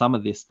some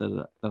of this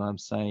that I'm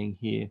saying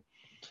here.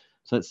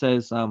 So it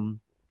says,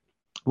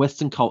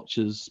 Western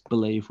cultures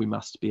believe we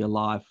must be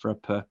alive for a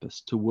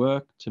purpose, to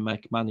work, to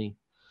make money.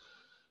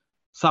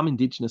 Some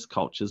Indigenous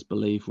cultures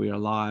believe we are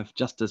alive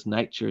just as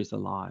nature is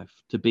alive,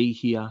 to be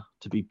here,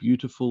 to be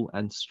beautiful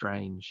and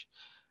strange,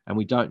 and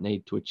we don't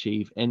need to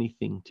achieve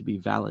anything to be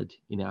valid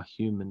in our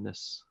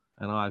humanness.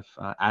 And I've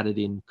added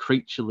in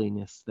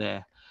creatureliness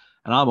there,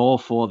 and I'm all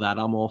for that.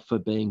 I'm all for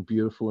being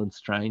beautiful and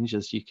strange,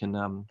 as you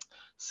can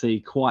see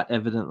quite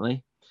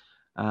evidently.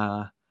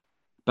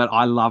 But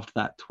I loved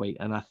that tweet,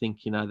 and I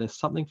think, there's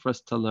something for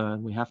us to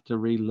learn. We have to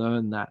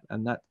relearn that,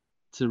 and that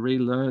to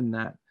relearn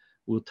that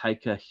will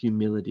take a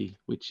humility,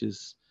 which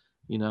is,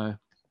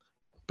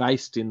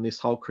 based in this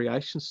whole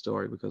creation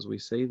story, because we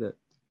see that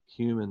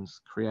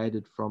humans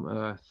created from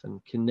earth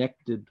and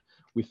connected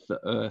with the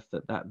earth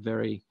at that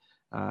very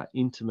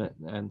intimate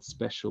and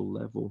special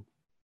level.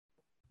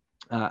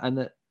 And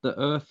that the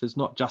earth is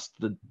not just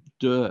the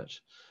dirt,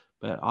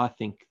 but I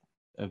think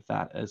of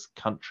that as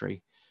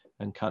country,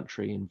 and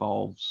country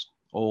involves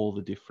all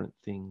the different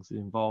things. It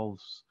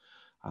involves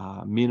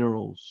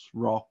minerals,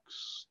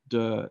 rocks,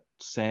 dirt,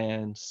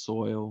 sand,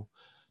 soil,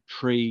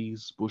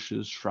 trees,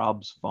 bushes,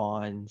 shrubs,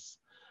 vines,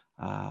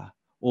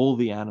 all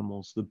the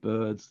animals, the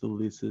birds, the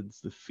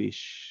lizards, the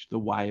fish, the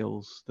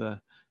whales, the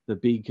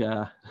big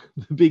the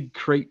big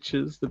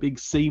creatures, the big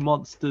sea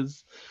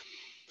monsters,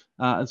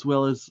 as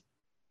well as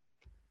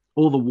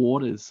all the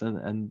waters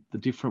and the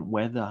different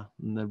weather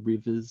and the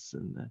rivers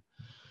and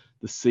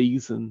the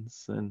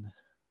seasons. And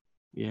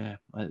yeah,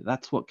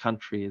 that's what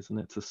country is, and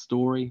it's a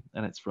story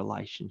and it's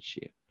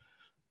relationship.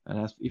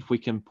 And if we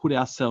can put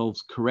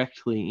ourselves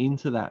correctly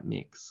into that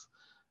mix,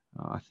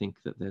 I think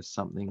that there's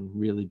something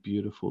really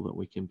beautiful that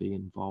we can be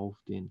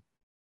involved in.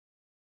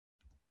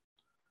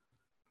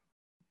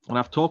 And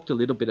I've talked a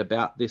little bit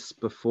about this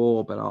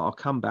before, but I'll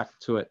come back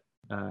to it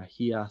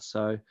here.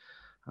 So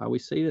we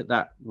see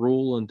that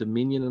rule and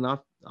dominion, and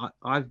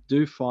I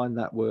do find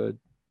that word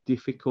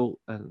difficult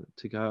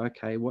to go,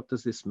 okay, what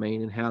does this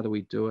mean and how do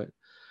we do it?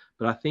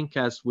 But I think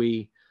as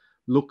we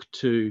look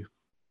to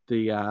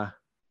the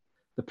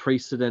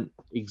precedent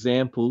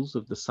examples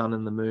of the sun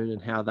and the moon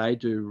and how they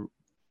do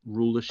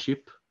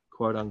rulership,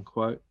 quote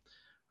unquote,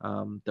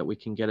 that we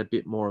can get a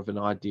bit more of an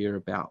idea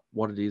about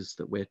what it is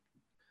that we're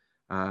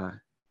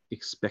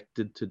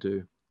expected to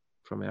do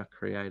from our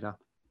Creator.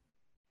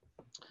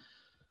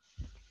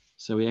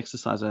 So we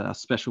exercise a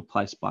special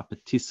place by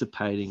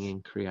participating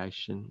in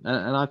creation.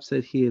 And I've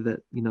said here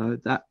that,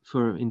 that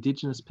for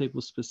Indigenous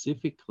people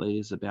specifically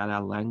is about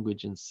our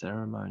language and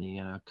ceremony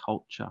and our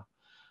culture.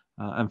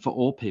 And for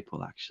all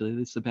people, actually,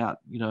 it's about,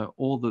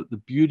 all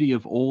the beauty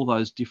of all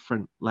those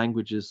different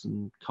languages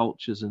and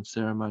cultures and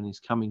ceremonies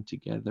coming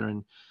together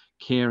and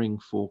caring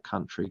for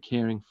country,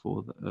 caring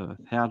for the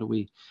earth. How do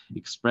we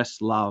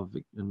express love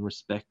and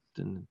respect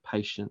and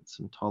patience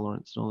and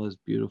tolerance and all those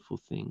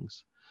beautiful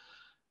things?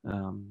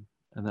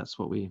 And that's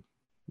what we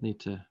need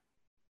to,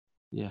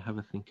 have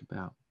a think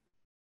about.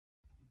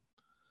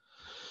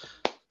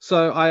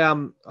 So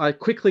I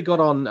quickly got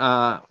on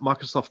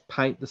Microsoft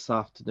Paint this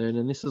afternoon,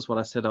 and this is what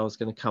I said I was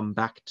going to come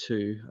back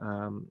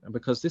to,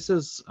 because this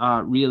is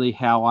really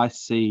how I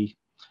see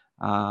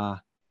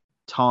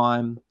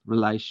time,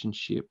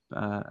 relationship,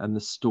 and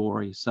the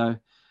story. So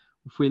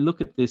if we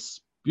look at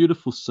this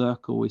beautiful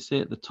circle, we see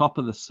at the top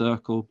of the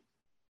circle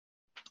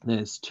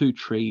there's two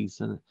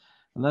trees, and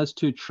those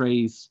two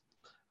trees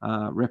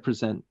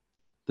represent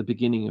the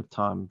beginning of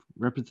time,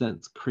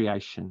 represents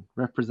creation,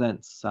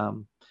 represents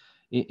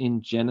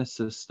in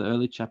Genesis, the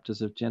early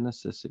chapters of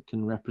Genesis, it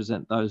can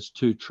represent those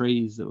two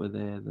trees that were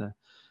there,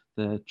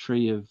 the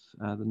tree of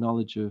the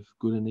knowledge of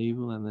good and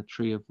evil and the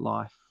tree of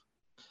life.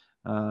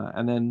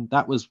 And then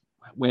that was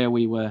where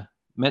we were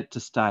meant to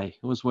stay.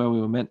 It was where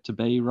we were meant to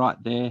be,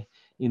 right there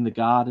in the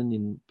garden,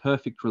 in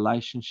perfect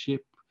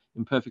relationship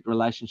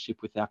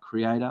with our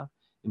Creator,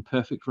 in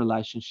perfect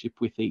relationship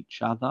with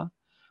each other,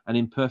 and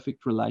in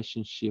perfect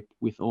relationship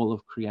with all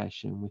of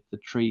creation, with the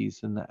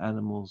trees and the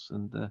animals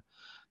and the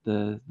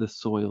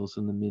soils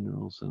and the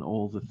minerals and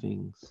all the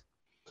things.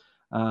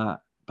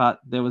 But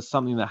there was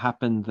something that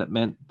happened that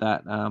meant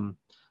that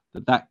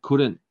that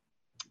couldn't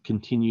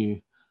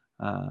continue,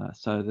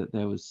 so that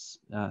there was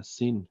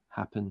sin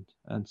happened.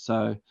 And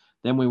so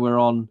then we were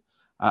on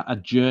a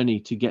journey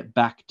to get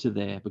back to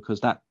there,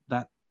 because that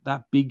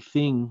big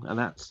thing, and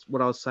that's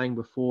what I was saying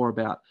before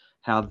about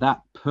how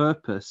that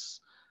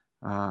purpose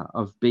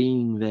of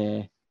being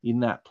there in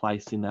that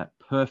place, in that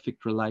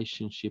perfect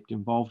relationship,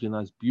 involved in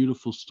those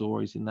beautiful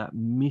stories, in that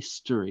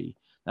mystery,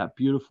 that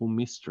beautiful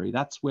mystery,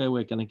 that's where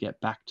we're going to get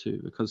back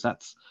to, because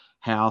that's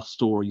how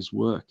stories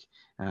work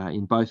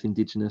in both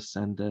Indigenous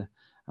and the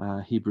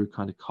Hebrew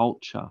kind of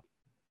culture.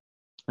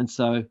 And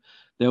so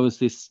there was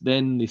this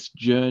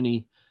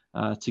journey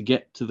to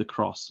get to the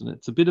cross, and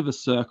it's a bit of a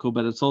circle,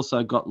 but it's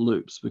also got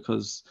loops,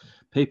 because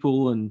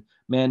people and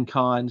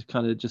mankind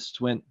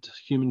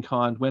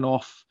humankind went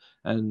off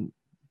and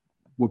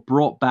were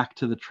brought back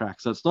to the track.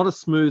 So it's not a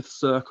smooth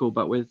circle,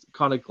 but we're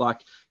kind of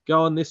like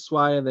going this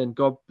way, and then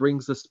God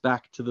brings us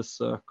back to the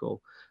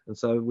circle. And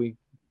so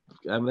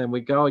then we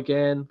go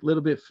again a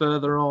little bit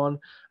further on,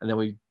 and then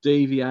we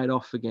deviate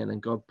off again,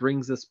 and God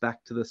brings us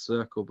back to the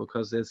circle,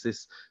 because there's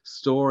this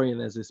story and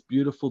there's this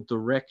beautiful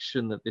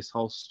direction that this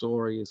whole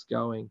story is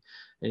going.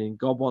 And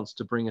God wants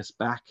to bring us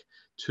back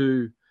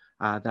to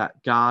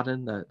that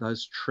garden,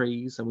 those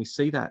trees. And we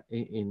see that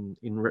in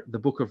the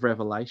book of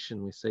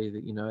Revelation. We see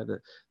that,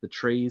 that the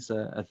trees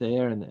are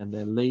there, and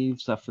their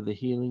leaves are for the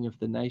healing of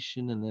the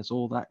nation, and there's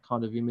all that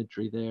kind of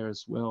imagery there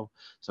as well.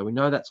 So we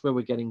know that's where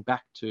we're getting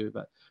back to,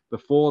 but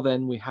before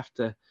then we have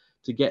to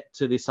get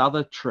to this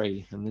other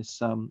tree, and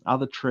this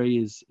other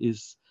tree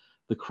is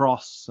the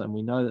cross. And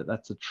we know that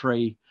that's a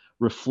tree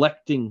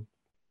reflecting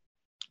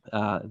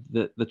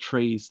the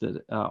trees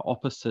that are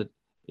opposite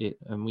it.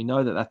 And we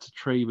know that that's a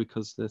tree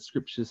because the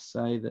scriptures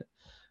say that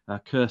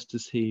cursed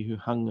is he who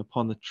hung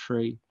upon the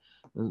tree,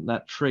 and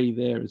that tree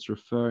there is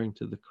referring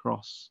to the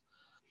cross.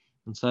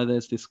 And so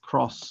there's this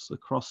cross, the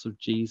cross of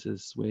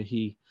Jesus, where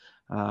he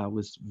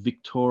was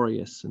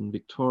victorious and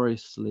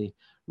victoriously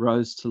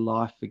rose to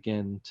life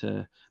again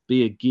to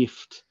be a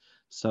gift,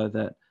 so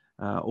that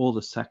all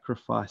the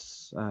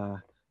sacrifice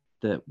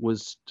that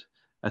was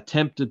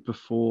attempted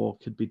before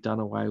could be done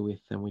away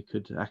with, and we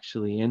could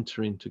actually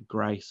enter into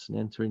grace and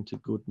enter into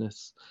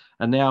goodness.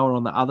 And now we're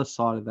on the other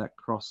side of that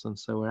cross, and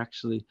so we're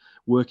actually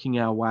working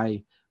our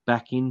way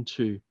back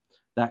into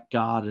that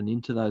garden,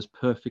 into those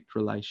perfect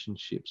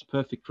relationships,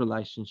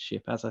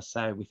 as I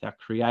say, with our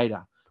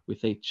Creator,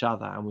 with each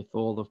other, and with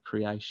all of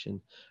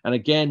creation. And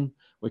again,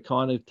 we're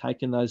kind of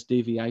taking those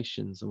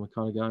deviations, and we're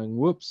kind of going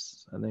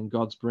whoops, and then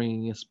God's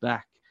bringing us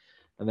back.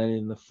 And then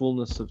in the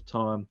fullness of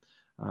time,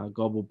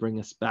 God will bring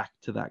us back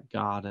to that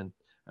garden,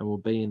 and we'll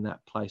be in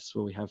that place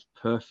where we have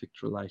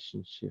perfect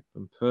relationship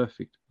and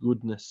perfect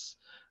goodness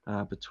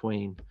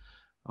between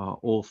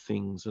all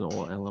things and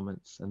all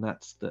elements. And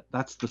that's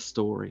the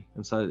story.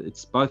 And so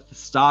it's both the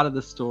start of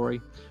the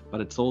story, but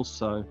it's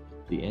also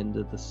the end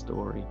of the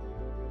story.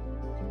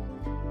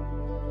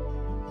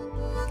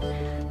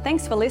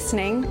 Thanks for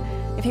listening.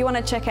 If you want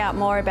to check out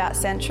more about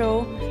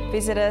Central,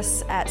 visit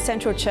us at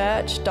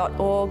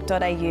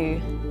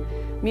centralchurch.org.au.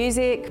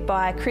 Music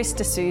by Chris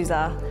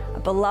D'Souza, a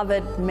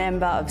beloved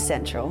member of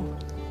Central.